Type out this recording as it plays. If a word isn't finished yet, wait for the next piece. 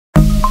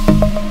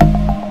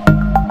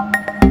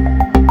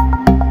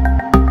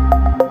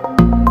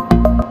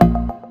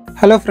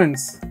Hello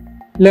friends,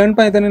 Learn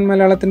Python in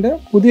Malayalam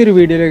പുതിയൊരു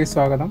വീഡിയോയിലേക്ക്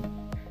സ്വാഗതം.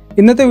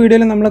 ഇന്നത്തെ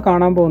വീഡിയോയിൽ നമ്മൾ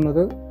കാണാൻ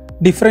പോകുന്നത്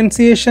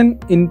differentiation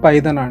in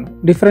Python ആണ്.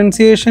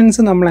 Differentiations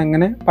നമ്മൾ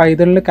എങ്ങനെ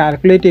Pythonൽ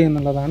കാൽക്കുലേറ്റ്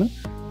ചെയ്യുന്നുള്ളതാണ്.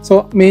 സോ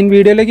മെയിൻ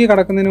വീഡിയോയിലേക്ക്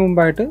കടക്കുന്നതിന്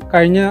മുമ്പായിട്ട്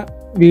കഴിഞ്ഞ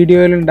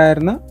വീഡിയോയിൽ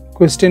ഉണ്ടായിരുന്ന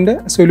ക്വസ്റ്റ്യൻ്റെ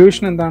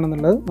സൊല്യൂഷൻ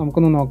എന്താണെന്നുള്ളത്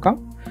നമുക്കൊന്ന് നോക്കാം.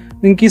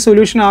 നിങ്ങൾക്ക് ഈ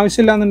സൊല്യൂഷൻ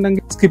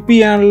ആവശ്യമില്ലാന്നുണ്ടെങ്കിൽ സ്കിപ്പ്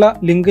ചെയ്യാനുള്ള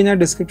ലിങ്ക് ഞാൻ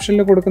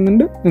ഡിസ്ക്രിപ്ഷനിൽ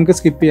കൊടുക്കുന്നുണ്ട്, നിങ്ങൾക്ക്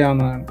സ്കിപ്പ്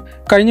ചെയ്യാവുന്നതാണ്.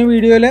 കഴിഞ്ഞ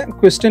വീഡിയോയിലെ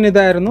ക്വസ്റ്റ്യൻ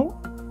ഇതായിരുന്നു.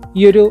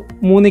 ഈ ഒരു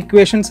 3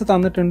 ഇക്വേഷൻസ്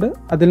തന്നിട്ടുണ്ട്.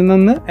 അതിൽ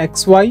നിന്ന്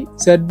എക്സ് വൈ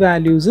സെഡ്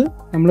വാല്യൂസ്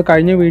നമ്മൾ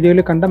കഴിഞ്ഞ വീഡിയോയിൽ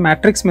കണ്ട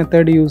മാട്രിക്സ്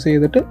മെത്തേഡ് യൂസ്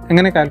ചെയ്തിട്ട്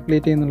എങ്ങനെ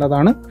കാൽക്കുലേറ്റ്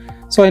ചെയ്യുന്നുള്ളതാണ്.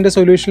 സോ അതിൻ്റെ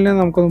സൊല്യൂഷനിൽ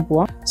നമുക്കൊന്ന്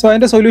പോവാം. സോ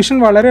അതിൻ്റെ സൊല്യൂഷൻ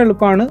വളരെ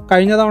എളുപ്പമാണ്.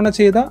 കഴിഞ്ഞ തവണ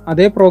ചെയ്ത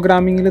അതേ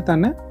പ്രോഗ്രാമിങ്ങിൽ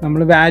തന്നെ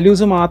നമ്മൾ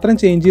വാല്യൂസ് മാത്രം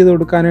ചേഞ്ച് ചെയ്ത്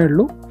കൊടുക്കാനേ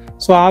ഉള്ളൂ.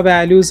 സോ ആ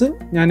വാല്യൂസ്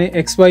ഞാൻ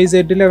എക്സ് വൈ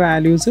സെഡിലെ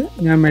വാല്യൂസ്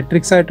ഞാൻ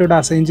മെട്രിക്സ് ആയിട്ട് ഇവിടെ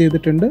അസൈൻ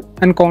ചെയ്തിട്ടുണ്ട്.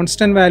 ആൻഡ്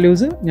കോൺസ്റ്റൻറ്റ്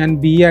വാല്യൂസ് ഞാൻ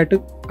ബി ആയിട്ട്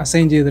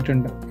അസൈൻ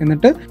ചെയ്തിട്ടുണ്ട്.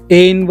 എന്നിട്ട്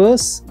എ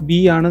ഇൻവേഴ്സ് ബി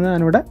ആണ്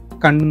ഞാനിവിടെ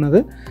കാണുന്നത്.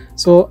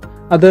 സോ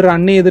അത്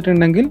റൺ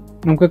ചെയ്തിട്ടുണ്ടെങ്കിൽ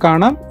നമുക്ക്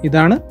കാണാം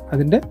ഇതാണ്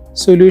അതിൻ്റെ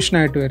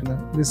സൊല്യൂഷനായിട്ട് വരുന്നത്.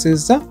 This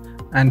is the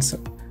answer.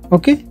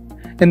 Okay,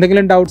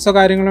 എന്തെങ്കിലും ഡൗട്ട്സോ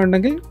കാര്യങ്ങളോ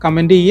ഉണ്ടെങ്കിൽ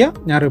കമൻറ്റ്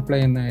ചെയ്യുക, ഞാൻ റിപ്ലൈ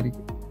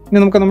ചെയ്യുന്നതായിരിക്കും. ഇനി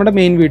നമുക്ക് നമ്മുടെ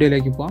മെയിൻ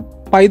വീഡിയോയിലേക്ക് പോകാം.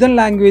 പൈതൺ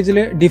ലാംഗ്വേജിൽ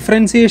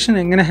ഡിഫറൻസിയേഷൻ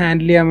എങ്ങനെ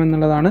ഹാൻഡിൽ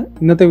ചെയ്യാമെന്നുള്ളതാണ്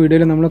ഇന്നത്തെ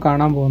വീഡിയോയിൽ നമ്മൾ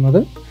കാണാൻ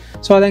പോകുന്നത്.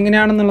 സോ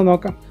അതെങ്ങനെയാണെന്നുള്ളത്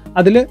നോക്കാം.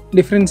 അതിൽ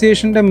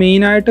ഡിഫറൻസിയേഷൻ്റെ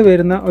മെയിനായിട്ട്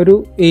വരുന്ന ഒരു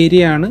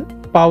ഏരിയ ആണ്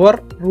power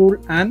rule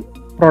and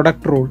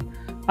product rule.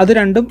 അത്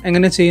രണ്ടും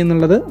എങ്ങനെ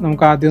ചെയ്യുന്നുള്ളത്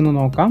നമുക്ക് ആദ്യം ഒന്ന്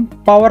നോക്കാം.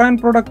 പവർ ആൻഡ്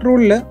പ്രൊഡക്റ്റ്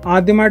റൂളിൽ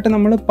ആദ്യമായിട്ട്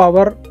നമ്മൾ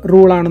പവർ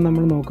റൂളാണ്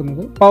നമ്മൾ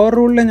നോക്കുന്നത്. പവർ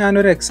റൂളിൽ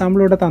ഞാനൊരു എക്സാമ്പിൾ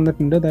ഇവിടെ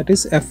തന്നിട്ടുണ്ട്. That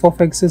is F of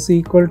X is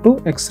equal to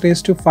X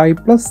raise to 5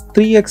 +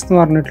 3x എന്ന്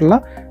പറഞ്ഞിട്ടുള്ള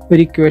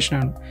ഒരു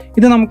ഇക്വേഷനാണ്.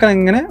 ഇത് നമുക്ക്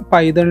എങ്ങനെ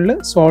പൈതണിൽ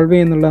സോൾവ്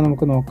ചെയ്യുന്നുള്ളത്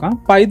നമുക്ക് നോക്കാം.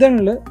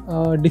 പൈതണിൽ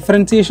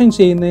ഡിഫറൻസിയേഷൻ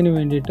ചെയ്യുന്നതിന്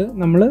വേണ്ടിയിട്ട്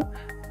നമ്മൾ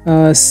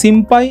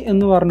sympy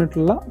എന്ന്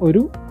പറഞ്ഞിട്ടുള്ള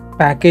ഒരു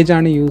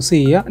പാക്കേജാണ് യൂസ്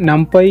ചെയ്യുക.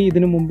 numpy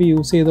ഇതിനു മുമ്പ്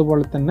യൂസ് ചെയ്ത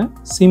പോലെ തന്നെ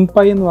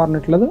sympy എന്ന്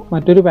പറഞ്ഞിട്ടുള്ളത്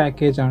മറ്റൊരു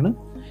പാക്കേജാണ്.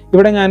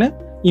 ഇവിടെ ഞാൻ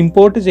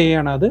ഇമ്പോർട്ട്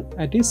ചെയ്യുകയാണ്. അത്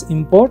that is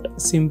import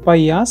sympy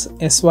as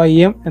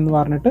sym എന്ന്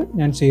പറഞ്ഞിട്ട്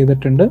ഞാൻ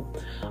ചെയ്തിട്ടുണ്ട്.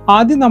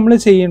 ആദ്യം നമ്മൾ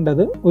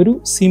ചെയ്യേണ്ടത് ഒരു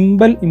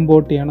സിമ്പിൾ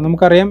ഇമ്പോർട്ട് ചെയ്യണം.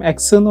 നമുക്കറിയാം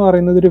എക്സ് എന്ന്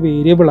പറയുന്നത് ഒരു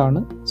വേരിയബിൾ ആണ്.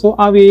 സോ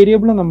ആ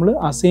വേരിയബിൾ നമ്മൾ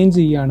അസൈൻ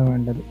ചെയ്യുകയാണ്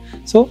വേണ്ടത്.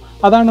 സോ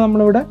അതാണ്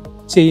നമ്മളിവിടെ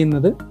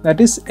ചെയ്യുന്നത്.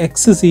 That is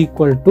X is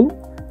equal to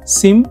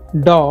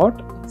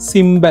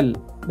sym.Symbol.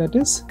 That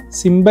is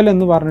simple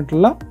എന്ന്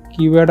പറഞ്ഞിട്ടുള്ള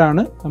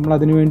കീവേഡാണ് നമ്മൾ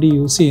അതിനു വേണ്ടി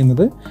യൂസ്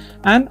ചെയ്യുന്നത്.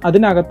 ആൻഡ്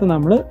അതിനകത്ത്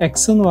നമ്മൾ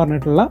എക്സ് എന്ന്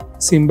പറഞ്ഞിട്ടുള്ള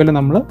സിമ്പിൾ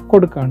നമ്മൾ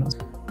കൊടുക്കുകയാണ്.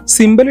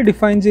 സിമ്പിൾ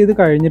ഡിഫൈൻ ചെയ്ത്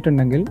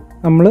കഴിഞ്ഞിട്ടുണ്ടെങ്കിൽ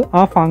നമ്മൾ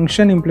ആ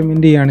ഫംഗ്ഷൻ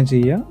ഇംപ്ലിമെൻറ്റ് ചെയ്യുകയാണ്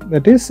ചെയ്യുക.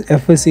 That is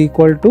F is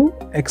equal to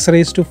X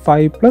raise to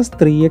 5 +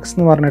 3x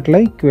എന്ന്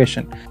പറഞ്ഞിട്ടുള്ള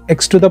equation.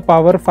 X to the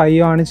power 5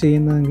 ആണ്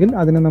ചെയ്യുന്നതെങ്കിൽ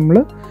അതിന് നമ്മൾ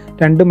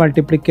 2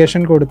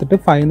 മൾട്ടിപ്ലിക്കേഷൻ കൊടുത്തിട്ട്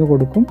 5 എന്ന്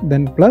കൊടുക്കും.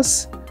 Then plus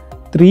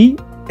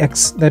 3x,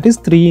 that is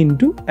 3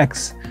 × x.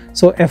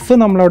 So F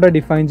നമ്മളവിടെ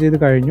ഡിഫൈൻ ചെയ്ത്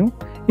കഴിഞ്ഞു.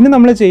 ഇനി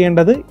നമ്മൾ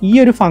ചെയ്യേണ്ടത് ഈ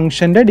ഒരു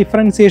ഫംഗ്ഷൻ്റെ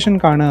ഡിഫറൻസിയേഷൻ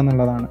കാണുക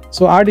എന്നുള്ളതാണ്.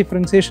 സോ ആ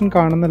ഡിഫറൻസിയേഷൻ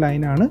കാണുന്ന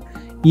ലൈനാണ്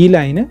ഈ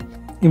ലൈന്.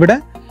 ഇവിടെ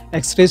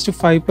എക്സ് റേസ് ടു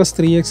 5 +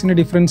 3xൻ്റെ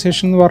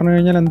ഡിഫറൻസിയേഷൻ എന്ന് പറഞ്ഞു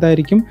കഴിഞ്ഞാൽ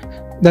എന്തായിരിക്കും?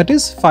 That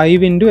is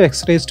 5 × x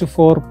raise to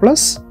 4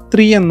 +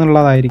 3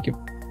 എന്നുള്ളതായിരിക്കും.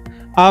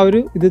 ആ ഒരു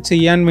ഇത്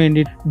ചെയ്യാൻ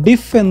വേണ്ടി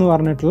ഡിഫ് എന്ന്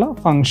പറഞ്ഞിട്ടുള്ള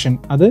ഫംഗ്ഷൻ,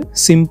 അത്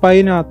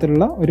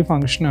സിംപൈനകത്തുള്ള ഒരു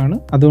ഫംഗ്ഷനാണ്.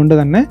 അതുകൊണ്ട്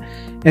തന്നെ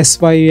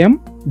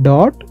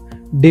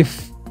sym.diff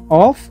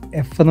ഓഫ്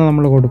എഫ് എന്ന്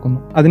നമ്മൾ കൊടുക്കുന്നു.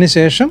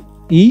 അതിനുശേഷം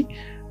ഈ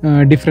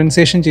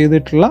ഡിഫറൻസിയേഷൻ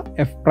ചെയ്തിട്ടുള്ള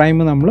എഫ് പ്രൈം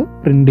നമ്മൾ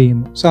പ്രിൻ്റ്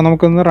ചെയ്യുന്നു. സോ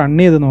നമുക്കൊന്ന് റൺ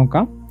ചെയ്ത്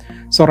നോക്കാം.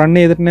 സോ റൺ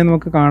ചെയ്തിട്ടുണ്ടെങ്കിൽ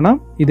നമുക്ക് കാണാം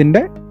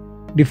ഇതിൻ്റെ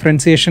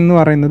ഡിഫറൻസിയേഷൻ എന്ന്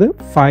പറയുന്നത്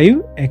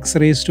 5x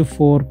റേസ് ടു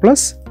 4 +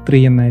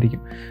 3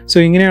 എന്നായിരിക്കും. സോ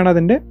ഇങ്ങനെയാണ്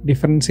അതിൻ്റെ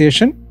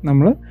ഡിഫറൻസിയേഷൻ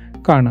നമ്മൾ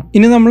കാണാം.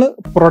 ഇനി നമ്മൾ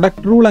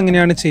പ്രൊഡക്റ്റ് റൂൾ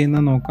എങ്ങനെയാണ്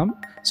ചെയ്യുന്നത് നോക്കാം.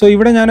 സോ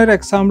ഇവിടെ ഞാനൊരു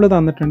എക്സാമ്പിൾ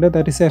തന്നിട്ടുണ്ട്.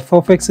 That is F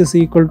of X is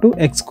equal to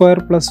x²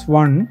 +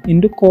 1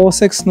 × cos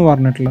x എന്ന്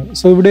പറഞ്ഞിട്ടുള്ളത്.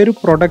 സോ ഇവിടെ ഒരു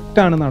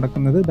പ്രൊഡക്റ്റാണ്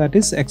നടക്കുന്നത്. ദാറ്റ്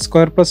ഈസ്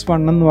x² +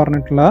 1 എന്ന്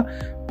പറഞ്ഞിട്ടുള്ള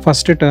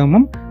ഫസ്റ്റ്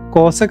ടേമും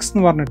cos x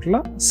എന്ന് പറഞ്ഞിട്ടുള്ള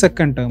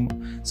സെക്കൻഡ് ടേമും.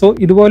 സോ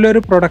ഇതുപോലെ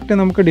ഒരു പ്രൊഡക്റ്റ്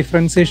നമുക്ക്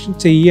ഡിഫറൻസിയേഷൻ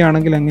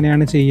ചെയ്യുകയാണെങ്കിൽ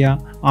എങ്ങനെയാണ് ചെയ്യുക?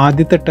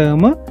 ആദ്യത്തെ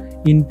term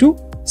into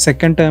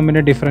second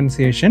ടേമിൻ്റെ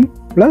differentiation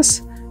plus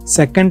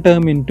second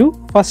term into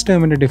first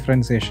ടേമിൻ്റെ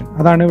differentiation.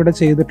 അതാണ് ഇവിടെ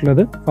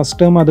ചെയ്തിട്ടുള്ളത്. ഫസ്റ്റ്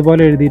ടേം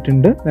അതുപോലെ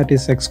എഴുതിയിട്ടുണ്ട്. That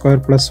is x²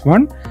 +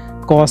 1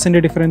 കോസിൻ്റെ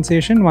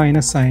differentiation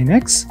minus sign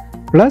X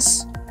plus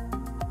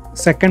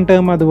second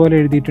term അതുപോലെ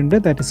എഴുതിയിട്ടുണ്ട്.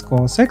 That is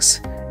cos X.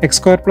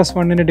 x² +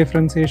 1ൻ്റെ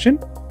differentiation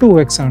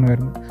 2x ആണ്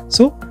വരുന്നത്.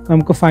 സോ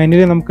നമുക്ക്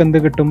ഫൈനലി നമുക്ക് എന്ത്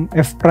കിട്ടും?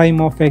 F prime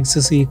of X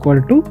is equal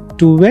to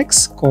 2x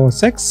cos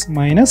x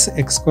minus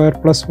x²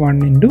 + 1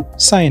 ×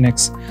 sin x.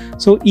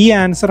 So ഈ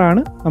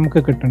ആൻസറാണ്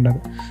നമുക്ക് കിട്ടേണ്ടത്.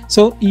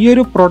 സോ ഈ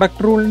ഒരു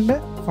പ്രൊഡക്റ്റ് റൂളിൻ്റെ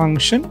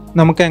ഫംഗ്ഷൻ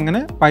നമുക്ക് എങ്ങനെ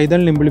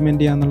പൈതണിൽ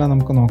ഇംപ്ലിമെൻറ്റ് ചെയ്യാമെന്നുള്ളത്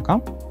നമുക്ക് നോക്കാം.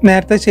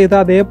 നേരത്തെ ചെയ്ത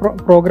അതേ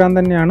പ്രോഗ്രാം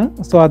തന്നെയാണ്.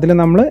 സോ അതിൽ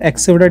നമ്മൾ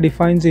എക്സ് ഇവിടെ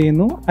ഡിഫൈൻ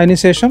ചെയ്യുന്നു.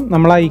 അതിനുശേഷം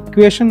നമ്മൾ ആ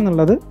ഇക്വേഷൻ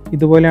എന്നുള്ളത്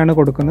ഇതുപോലെയാണ്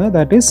കൊടുക്കുന്നത്.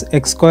 ദാറ്റ് ഈസ്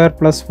x²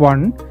 +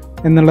 1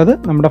 എന്നുള്ളത്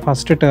നമ്മുടെ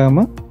first term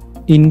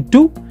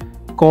into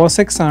cos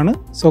x ആണ്.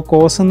 സോ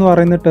കോസ് എന്ന്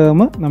പറയുന്ന ടേം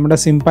നമ്മുടെ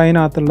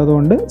സിംപൈനകത്തുള്ളത്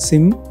കൊണ്ട്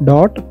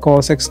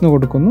sym.cos x എന്ന്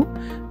കൊടുക്കുന്നു.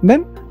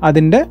 ദെൻ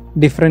അതിൻ്റെ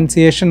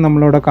ഡിഫറൻസിയേഷൻ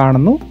നമ്മളിവിടെ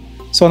കാണുന്നു.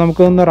 സോ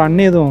നമുക്കൊന്ന് റൺ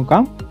ചെയ്ത്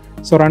നോക്കാം.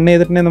 സോ റൺ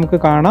ചെയ്തിട്ടുണ്ടെങ്കിൽ നമുക്ക്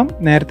കാണാം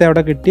നേരത്തെ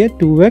അവിടെ കിട്ടിയ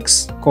 2x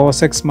cos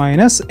x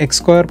minus x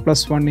square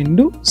plus 1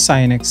 into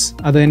sin x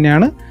അത്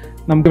തന്നെയാണ്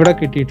നമുക്കിവിടെ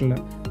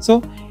കിട്ടിയിട്ടുള്ളത്. സോ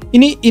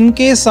ഇനി ഇൻ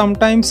കേസ്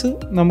സംടൈംസ്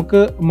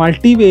നമുക്ക്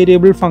മൾട്ടി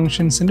വേരിയബിൾ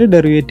ഫംഗ്ഷൻസിൻ്റെ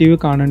ഡെറിവേറ്റീവ്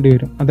കാണേണ്ടി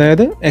വരും.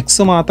 അതായത്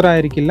എക്സ്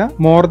മാത്രമായിരിക്കില്ല,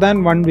 മോർ ദാൻ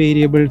 1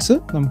 വേരിയബിൾസ്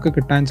നമുക്ക്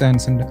കിട്ടാൻ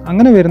ചാൻസ് ഉണ്ട്.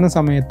 അങ്ങനെ വരുന്ന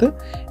സമയത്ത്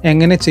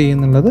എങ്ങനെ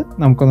ചെയ്യുന്നുള്ളത്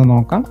നമുക്കൊന്ന്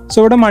നോക്കാം. സോ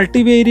ഇവിടെ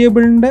മൾട്ടി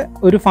വേരിയബിളിൻ്റെ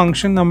ഒരു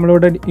ഫംഗ്ഷൻ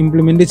നമ്മളിവിടെ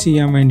ഇംപ്ലിമെൻറ്റ്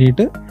ചെയ്യാൻ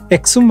വേണ്ടിയിട്ട്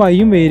എക്സും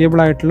വൈയും വേരിയബിൾ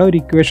ആയിട്ടുള്ള ഒരു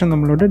ഇക്വേഷൻ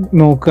നമ്മളിവിടെ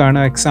നോക്കുകയാണ്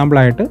എക്സാമ്പിൾ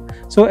ആയിട്ട്.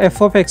 So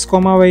F of X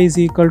comma Y is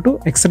equal to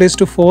X raise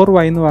to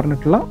 4y എന്ന്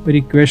പറഞ്ഞിട്ടുള്ള ഒരു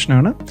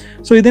ഇക്വേഷനാണ്.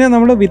 സോ ഇതിനെ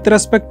നമ്മൾ വിത്ത്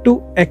റെസ്പെക്ട് ടു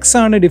എക്സ്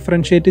ആണ്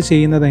ഡിഫറൻഷിയേറ്റ്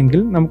ചെയ്യുന്നതെങ്കിൽ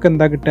നമുക്ക്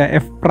എന്താ കിട്ടുക?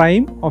 F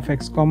prime of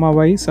X comma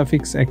Y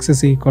suffix X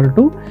is equal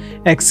to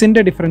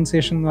എക്സിൻ്റെ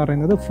ഡിഫറൻസിയേഷൻ എന്ന്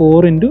പറയുന്നത്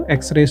 4 into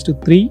X raise to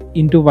 3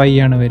 into Y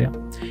ആണ് വരിക.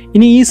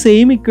 ഇനി ഈ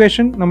സെയിം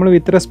ഇക്വേഷൻ നമ്മൾ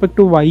വിത്ത് റെസ്പെക്ട്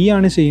ടു വൈ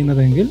ആണ്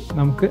ചെയ്യുന്നതെങ്കിൽ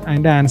നമുക്ക്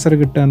അതിൻ്റെ ആൻസർ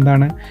കിട്ടുക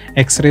എന്താണ്?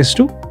 എക്സ് റേസ്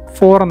ടു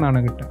 4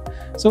 എന്നാണ് കിട്ടുക.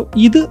 സോ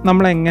ഇത്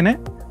നമ്മളെങ്ങനെ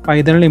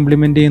പൈതണിൽ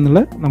ഇംപ്ലിമെൻറ്റ്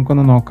ചെയ്യുന്നുള്ളത്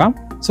നമുക്കൊന്ന് നോക്കാം.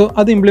 സോ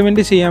അത്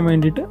ഇംപ്ലിമെൻറ്റ് ചെയ്യാൻ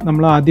വേണ്ടിയിട്ട്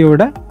നമ്മൾ ആദ്യം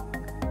ഇവിടെ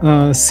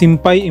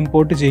sympy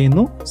ഇമ്പോർട്ട്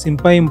ചെയ്യുന്നു.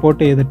 sympy ഇമ്പോർട്ട്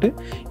ചെയ്തിട്ട്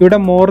ഇവിടെ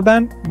മോർ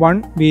ദാൻ 1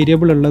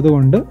 വേരിയബിൾ ഉള്ളത്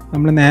കൊണ്ട്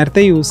നമ്മൾ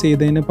നേരത്തെ യൂസ്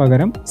ചെയ്തതിന്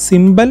പകരം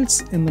symbols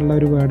എന്നുള്ള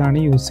ഒരു വേർഡാണ്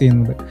യൂസ്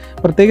ചെയ്യുന്നത്.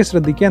 പ്രത്യേകം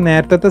ശ്രദ്ധിക്കുക,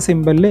 നേരത്തെ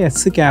സിമ്പലിൽ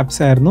എസ്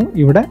ക്യാപ്സ് ആയിരുന്നു,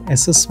 ഇവിടെ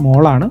എസ്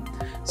സ്മോൾ ആണ്.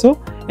 So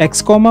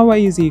X comma Y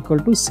is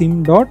equal to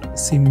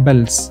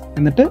sym.Symbols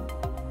എന്നിട്ട്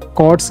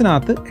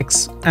കോഡ്സിനകത്ത്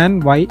എക്സ് ആൻഡ്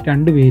വൈ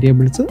 2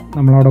 വേരിയബിൾസ്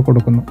നമ്മളവിടെ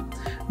കൊടുക്കുന്നു.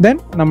 ദെൻ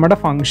നമ്മുടെ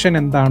ഫംഗ്ഷൻ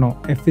എന്താണോ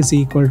F is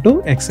equal to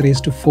X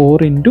raise to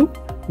 4 into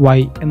Y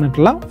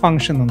എന്നിട്ടുള്ള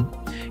function തന്നു.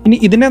 ഇനി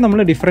ഇതിനെ നമ്മൾ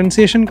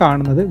ഡിഫറൻസിയേഷൻ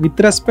കാണുന്നത്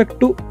വിത്ത് റെസ്പെക്ട്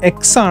ടു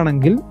എക്സ്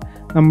ആണെങ്കിൽ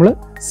നമ്മൾ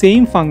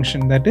സെയിം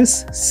ഫംഗ്ഷൻ ദാറ്റ് ഈസ്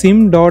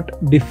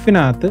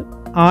sym.diffനകത്ത്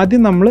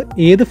ആദ്യം നമ്മൾ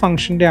ഏത്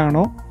ഫംഗ്ഷൻ്റെ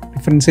ആണോ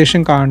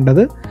ഡിഫറൻസിയേഷൻ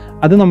കാണേണ്ടത്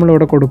അത്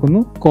നമ്മളിവിടെ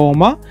കൊടുക്കുന്നു.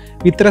 Comma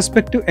with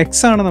respect to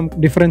X ആണ് നമുക്ക്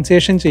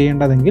ഡിഫറൻസിയേഷൻ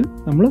ചെയ്യേണ്ടതെങ്കിൽ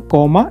നമ്മൾ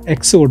കോമ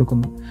എക്സ്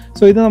കൊടുക്കുന്നു.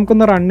 സോ ഇത്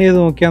നമുക്കൊന്ന് റൺ ചെയ്ത്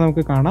നോക്കിയാൽ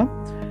നമുക്ക് കാണാം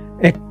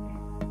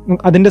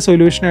അതിൻ്റെ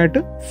സൊല്യൂഷനായിട്ട്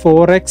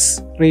 4x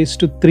raise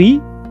to 3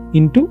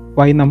 into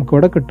Y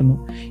നമുക്കിവിടെ കിട്ടുന്നു.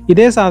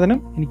 ഇതേ സാധനം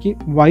എനിക്ക്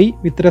Y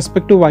with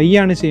respect to Y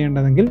ആണ്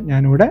ചെയ്യേണ്ടതെങ്കിൽ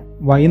ഞാനിവിടെ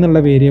വൈ എന്നുള്ള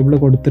വേരിയബിൾ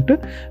കൊടുത്തിട്ട്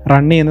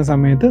റൺ ചെയ്യുന്ന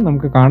സമയത്ത്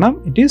നമുക്ക് കാണാം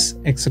it is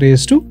X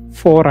raise to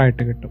 4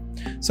 ആയിട്ട് കിട്ടും.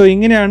 സോ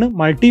ഇങ്ങനെയാണ്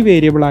മൾട്ടി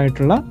വേരിയബിൾ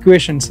ആയിട്ടുള്ള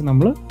ഇക്വേഷൻസ്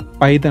നമ്മൾ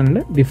പൈതണിൽ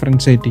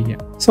ഡിഫറൻഷിയേറ്റ്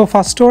ചെയ്യുക. So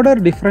first order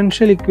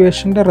differential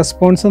ഇക്വേഷൻ്റെ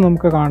response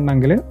നമുക്ക്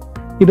കാണണമെങ്കിൽ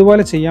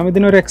ഇതുപോലെ ചെയ്യാം.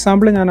 ഇതിനൊരു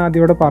എക്സാമ്പിൾ ഞാൻ ആദ്യം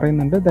ഇവിടെ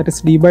പറയുന്നുണ്ട്. That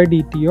is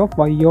d/dt of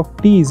y of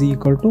t is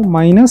equal to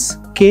minus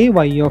K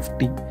Y of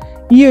T.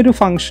 ഈ ഒരു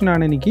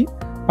ഫംഗ്ഷനാണ് എനിക്ക്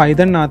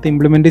പൈതണിനകത്ത്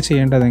ഇംപ്ലിമെൻറ്റ്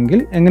ചെയ്യേണ്ടതെങ്കിൽ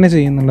എങ്ങനെ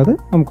ചെയ്യുന്നുള്ളത്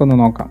നമുക്കൊന്ന്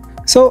നോക്കാം.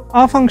 സോ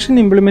ആ ഫംഗ്ഷൻ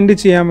ഇംപ്ലിമെൻറ്റ്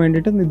ചെയ്യാൻ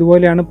വേണ്ടിയിട്ട്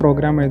ഇതുപോലെയാണ്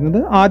പ്രോഗ്രാം എഴുതുന്നത്.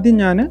 ആദ്യം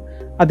ഞാൻ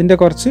അതിൻ്റെ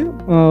കുറച്ച്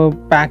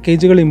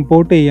പാക്കേജുകൾ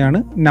ഇമ്പോർട്ട് ചെയ്യുകയാണ്.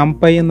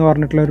 numpy എന്ന്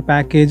പറഞ്ഞിട്ടുള്ള ഒരു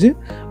പാക്കേജ്,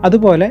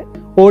 അതുപോലെ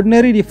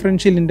ഓർഡിനറി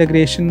ഡിഫറൻഷ്യൽ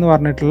ഇൻ്റഗ്രേഷൻ എന്ന്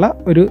പറഞ്ഞിട്ടുള്ള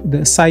ഒരു ഇത്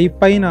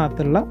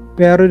scipy-നകത്തുള്ള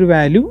വേറൊരു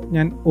വാല്യൂ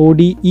ഞാൻ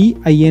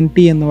odeint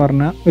എന്ന്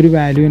പറഞ്ഞ ഒരു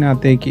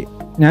വാല്യൂവിനകത്തേക്ക്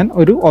ഞാൻ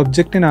ഒരു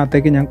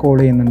ഒബ്ജക്റ്റിനകത്തേക്ക് ഞാൻ കോൾ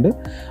ചെയ്യുന്നുണ്ട്.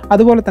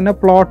 അതുപോലെ തന്നെ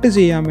പ്ലോട്ട്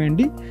ചെയ്യാൻ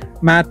വേണ്ടി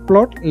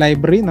മാറ്റ്പ്ലോട്ട്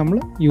ലൈബ്രറി നമ്മൾ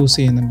യൂസ്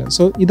ചെയ്യുന്നുണ്ട്.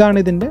 സോ ഇതാണ്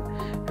ഇതിൻ്റെ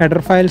ഹെഡർ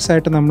ഫയൽസ്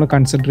ആയിട്ട് നമ്മൾ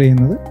കൺസിഡർ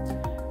ചെയ്യുന്നത്.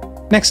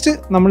 നെക്സ്റ്റ്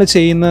നമ്മൾ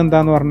ചെയ്യുന്നത്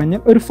എന്താണെന്ന് പറഞ്ഞു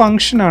കഴിഞ്ഞാൽ ഒരു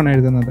ഫംഗ്ഷനാണ്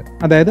എഴുതുന്നത്.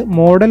 അതായത്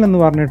മോഡൽ എന്ന്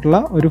പറഞ്ഞിട്ടുള്ള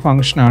ഒരു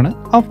ഫംഗ്ഷനാണ്.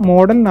 ആ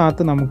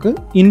മോഡലിനകത്ത് നമുക്ക്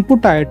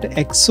ഇൻപുട്ടായിട്ട്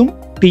എക്സും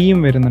ടിയും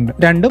വരുന്നുണ്ട്.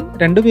 രണ്ടും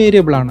 2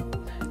 വേരിയബിൾ ആണ്.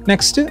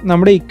 നെക്സ്റ്റ്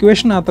നമ്മുടെ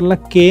ഇക്വേഷനകത്തുള്ള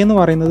കെ എന്ന്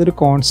പറയുന്നത് ഒരു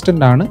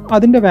കോൺസ്റ്റൻ്റ് ആണ്.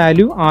 അതിൻ്റെ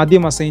വാല്യൂ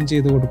ആദ്യം അസൈൻ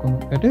ചെയ്ത് കൊടുക്കുന്നു.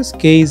 That is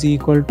K is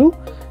equal to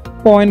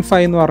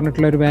 0.5 എന്ന്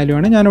പറഞ്ഞിട്ടുള്ള ഒരു വാല്യൂ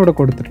ആണ് ഞാനിവിടെ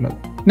കൊടുത്തിട്ടുള്ളത്.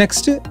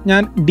 നെക്സ്റ്റ്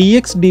ഞാൻ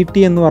dx/dt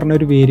എന്ന് പറഞ്ഞ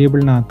ഒരു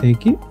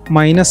വേരിയബിളിനകത്തേക്ക്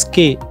മൈനസ്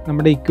കെ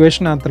നമ്മുടെ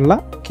ഇക്വേഷനകത്തുള്ള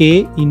കെ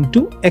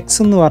ഇൻറ്റു എക്സ്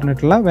എന്ന്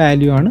പറഞ്ഞിട്ടുള്ള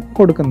വാല്യൂ ആണ്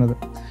കൊടുക്കുന്നത്.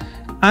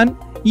 ആൻഡ്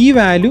ഈ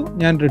വാല്യൂ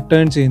ഞാൻ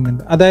റിട്ടേൺ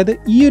ചെയ്യുന്നുണ്ട്. അതായത്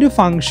ഈ ഒരു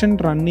ഫംഗ്ഷൻ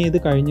റൺ ചെയ്ത്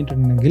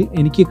കഴിഞ്ഞിട്ടുണ്ടെങ്കിൽ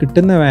എനിക്ക്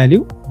കിട്ടുന്ന വാല്യൂ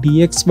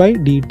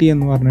dx/dt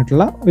എന്ന്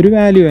പറഞ്ഞിട്ടുള്ള ഒരു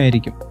വാല്യൂ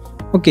ആയിരിക്കും.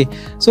 ഓക്കെ,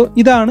 സോ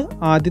ഇതാണ്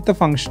ആദ്യത്തെ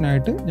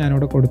ഫംഗ്ഷനായിട്ട്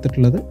ഞാനിവിടെ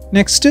കൊടുത്തിട്ടുള്ളത്.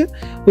 നെക്സ്റ്റ്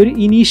ഒരു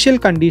ഇനീഷ്യൽ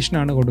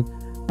കണ്ടീഷനാണ് കൊടുക്കുക.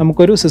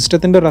 നമുക്കൊരു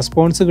സിസ്റ്റത്തിൻ്റെ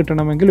റെസ്പോൺസ്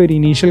കിട്ടണമെങ്കിൽ ഒരു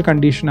ഇനീഷ്യൽ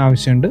കണ്ടീഷൻ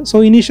ആവശ്യമുണ്ട്. സോ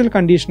ഇനീഷ്യൽ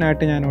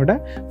കണ്ടീഷനായിട്ട് ഞാനിവിടെ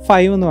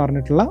 5 എന്ന്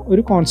പറഞ്ഞിട്ടുള്ള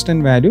ഒരു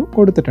കോൺസ്റ്റൻറ്റ് വാല്യൂ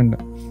കൊടുത്തിട്ടുണ്ട്.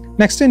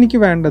 നെക്സ്റ്റ് എനിക്ക്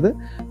വേണ്ടത്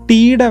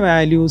ടിയുടെ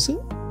വാല്യൂസ്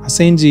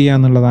അസൈൻ ചെയ്യുക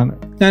എന്നുള്ളതാണ്.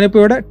 ഞാനിപ്പോൾ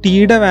ഇവിടെ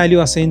ടിയുടെ വാല്യൂ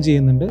അസൈൻ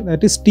ചെയ്യുന്നുണ്ട്.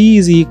 That is T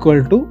is equal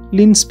to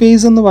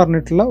ലിൻസ്പേസ് എന്ന്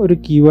പറഞ്ഞിട്ടുള്ള ഒരു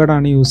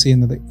കീവേഡാണ് യൂസ്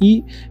ചെയ്യുന്നത്. ഈ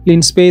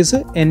ലിൻസ്പേസ്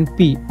NP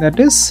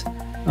ദാറ്റ് ഈസ്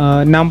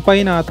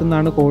numpy-നകത്തു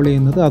നിന്നാണ് കോൾ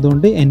ചെയ്യുന്നത്.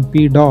 അതുകൊണ്ട് NP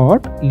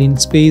ഡോട്ട്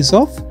ലിൻസ്പേസ്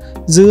ഓഫ്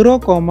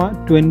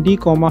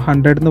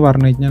 0,20,100 എന്ന്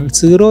പറഞ്ഞു കഴിഞ്ഞാൽ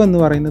 0 എന്ന്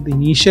പറയുന്നത്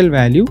ഇനീഷ്യൽ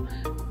വാല്യൂ,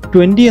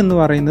 20 എന്ന്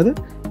പറയുന്നത്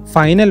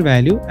ഫൈനൽ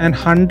വാല്യൂ ആൻഡ്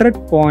 100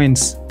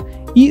 പോയിൻറ്റ്സ്.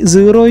 ഈ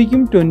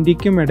 0യ്ക്കും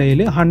 20യ്ക്കും ഇടയിൽ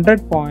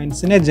 100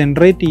 പോയിൻറ്റ്സിനെ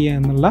ജനറേറ്റ് ചെയ്യുക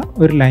എന്നുള്ള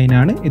ഒരു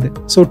ലൈനാണ് ഇത്.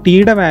 സോ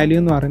ടിയുടെ വാല്യൂ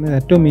എന്ന് പറയുന്നത്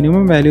ഏറ്റവും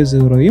മിനിമം വാല്യൂ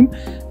 0യും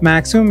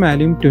മാക്സിമം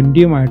വാല്യൂയും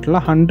 20യുമായിട്ടുള്ള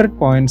 100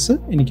 പോയിൻറ്റ്സ്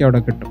എനിക്ക്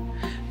അവിടെ കിട്ടും.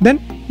 ദെൻ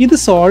ഇത്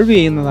സോൾവ്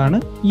ചെയ്യുന്നതാണ്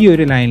ഈ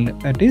ഒരു ലൈനിൽ.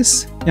 ദാറ്റ് ഈസ്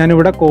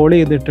ഞാനിവിടെ കോൾ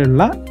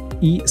ചെയ്തിട്ടുള്ള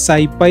ഈ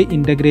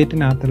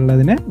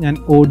scipy.integrate-നകത്തുള്ളതിനെ ഞാൻ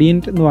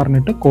odeint എന്ന്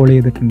പറഞ്ഞിട്ട് കോൾ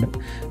ചെയ്തിട്ടുണ്ട്.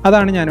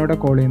 അതാണ് ഞാനിവിടെ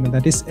കോൾ ചെയ്യുന്നത്.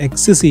 That is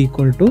X is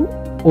equal to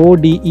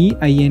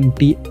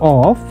ODEINT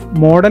of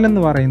model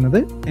എന്ന് പറയുന്നത്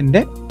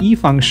എൻ്റെ ഈ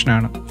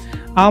ഫംഗ്ഷനാണ്.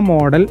 ആ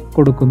മോഡൽ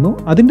കൊടുക്കുന്നു.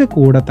 അതിൻ്റെ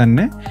കൂടെ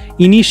തന്നെ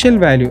ഇനീഷ്യൽ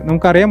വാല്യൂ,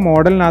 നമുക്കറിയാം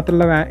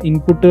മോഡലിനകത്തുള്ള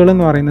ഇൻപുട്ടുകൾ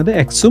എന്ന് പറയുന്നത്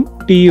എക്സും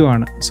ടിയും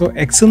ആണ്. സോ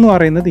എക്സ് എന്ന്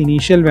പറയുന്നത്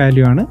ഇനീഷ്യൽ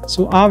വാല്യൂ ആണ്.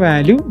 സോ ആ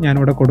വാല്യൂ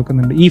ഞാനിവിടെ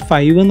കൊടുക്കുന്നുണ്ട്. ഈ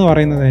 5 എന്ന്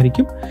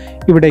പറയുന്നതായിരിക്കും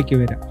ഇവിടേക്ക്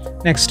വരിക.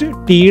 നെക്സ്റ്റ്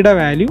ടിയുടെ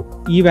വാല്യൂ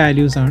ഈ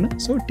വാല്യൂസ് ആണ്.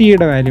 സോ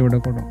ടിയുടെ വാല്യൂ ഇവിടെ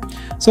കൊടുക്കും.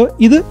 സോ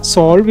ഇത്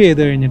സോൾവ്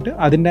ചെയ്ത് കഴിഞ്ഞിട്ട്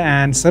അതിൻ്റെ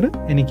ആൻസർ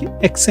എനിക്ക്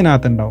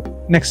എക്സിനകത്ത് ഉണ്ടാവും.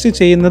 നെക്സ്റ്റ്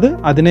ചെയ്യുന്നത്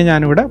അതിനെ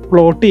ഞാനിവിടെ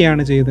പ്ലോട്ട്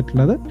ചെയ്യാണ്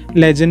ചെയ്തിട്ടുള്ളത്.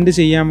 ലെജൻഡ്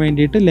ചെയ്യാൻ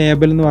വേണ്ടിയിട്ട്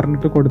ലേബൽ എന്ന്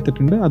പറഞ്ഞിട്ട്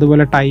കൊടുത്തിട്ടുണ്ട്.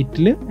 അതുപോലെ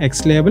title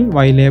X label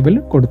Y label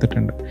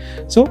കൊടുത്തിട്ടുണ്ട്.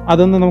 സോ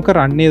അതൊന്ന് നമുക്ക്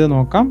റൺ ചെയ്ത്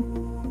നോക്കാം.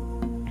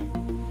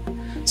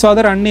 സോ അത്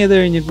റൺ ചെയ്ത്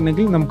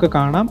കഴിഞ്ഞിട്ടുണ്ടെങ്കിൽ നമുക്ക്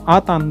കാണാം ആ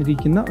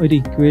തന്നിരിക്കുന്ന ഒരു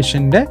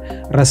ഇക്വേഷൻ്റെ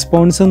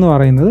റെസ്പോൺസ് എന്ന്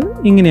പറയുന്നത്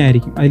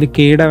ഇങ്ങനെയായിരിക്കും. അതിൽ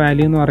കെയുടെ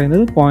വാല്യൂ എന്ന്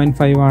പറയുന്നത്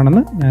 0.5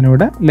 ആണെന്ന്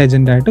ഞാനിവിടെ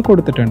ലെജൻഡായിട്ട്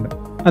കൊടുത്തിട്ടുണ്ട്.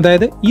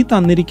 അതായത് ഈ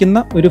തന്നിരിക്കുന്ന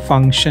ഒരു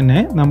ഫംഗ്ഷനെ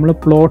നമ്മൾ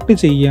പ്ലോട്ട്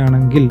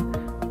ചെയ്യുകയാണെങ്കിൽ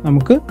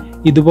നമുക്ക്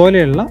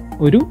ഇതുപോലെയുള്ള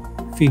ഒരു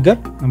ഫിഗർ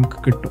നമുക്ക്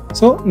കിട്ടും.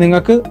 സോ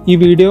നിങ്ങൾക്ക് ഈ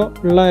വീഡിയോ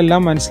ഉള്ള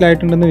എല്ലാം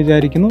മനസ്സിലായിട്ടുണ്ടെന്ന്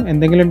വിചാരിക്കുന്നു.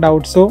 എന്തെങ്കിലും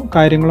ഡൗട്ട്സോ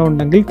കാര്യങ്ങളോ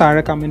ഉണ്ടെങ്കിൽ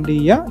താഴെ കമൻറ്റ്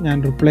ചെയ്യുക, ഞാൻ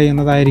റിപ്ലൈ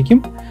ചെയ്യുന്നതായിരിക്കും.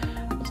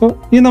 സോ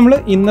ഇനി നമ്മൾ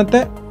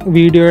ഇന്നത്തെ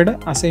വീഡിയോയുടെ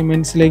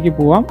അസൈൻമെൻറ്റ്സിലേക്ക്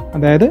പോവാം.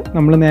 അതായത്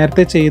നമ്മൾ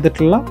നേരത്തെ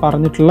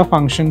പറഞ്ഞിട്ടുള്ള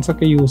ഫങ്ഷൻസ്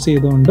ഒക്കെ യൂസ്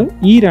ചെയ്തുകൊണ്ട്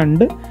ഈ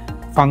 2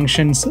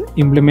 ഫങ്ഷൻസ്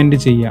ഇംപ്ലിമെൻറ്റ്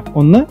ചെയ്യുക.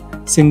 ഒന്ന്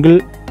സിംഗിൾ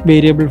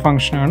വേരിയബിൾ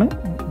ഫംഗ്ഷനാണ്,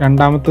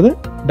 രണ്ടാമത്തത്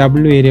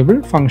ഡബിൾ വേരിയബിൾ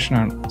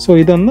ഫംഗ്ഷനാണ്. സോ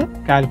ഇതൊന്ന്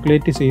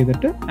കാൽക്കുലേറ്റ്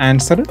ചെയ്തിട്ട്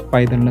ആൻസർ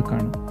പൈതണിൽ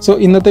കാണും. സോ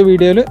ഇന്നത്തെ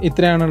വീഡിയോയിൽ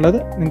ഇത്രയാണുള്ളത്.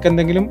 നിങ്ങൾക്ക്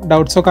എന്തെങ്കിലും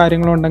ഡൗട്ട്സോ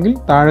കാര്യങ്ങളോ ഉണ്ടെങ്കിൽ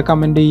താഴെ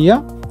കമൻറ്റ്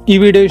ചെയ്യുക. ഈ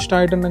വീഡിയോ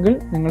ഇഷ്ടമായിട്ടുണ്ടെങ്കിൽ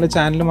നിങ്ങൾ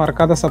ചാനൽ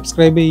മറക്കാതെ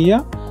സബ്സ്ക്രൈബ്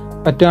ചെയ്യുക.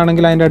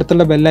 പറ്റുകയാണെങ്കിൽ അതിൻ്റെ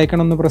അടുത്തുള്ള ബെല്ലൈക്കൺ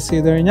ഒന്ന് പ്രസ്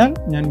ചെയ്ത് കഴിഞ്ഞാൽ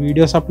ഞാൻ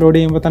വീഡിയോസ് അപ്ലോഡ്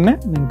ചെയ്യുമ്പോൾ തന്നെ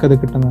നിങ്ങൾക്കത്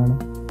കിട്ടുന്നതാണ്.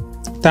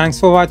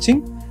 Thanks for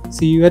watching.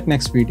 See you at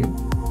next video.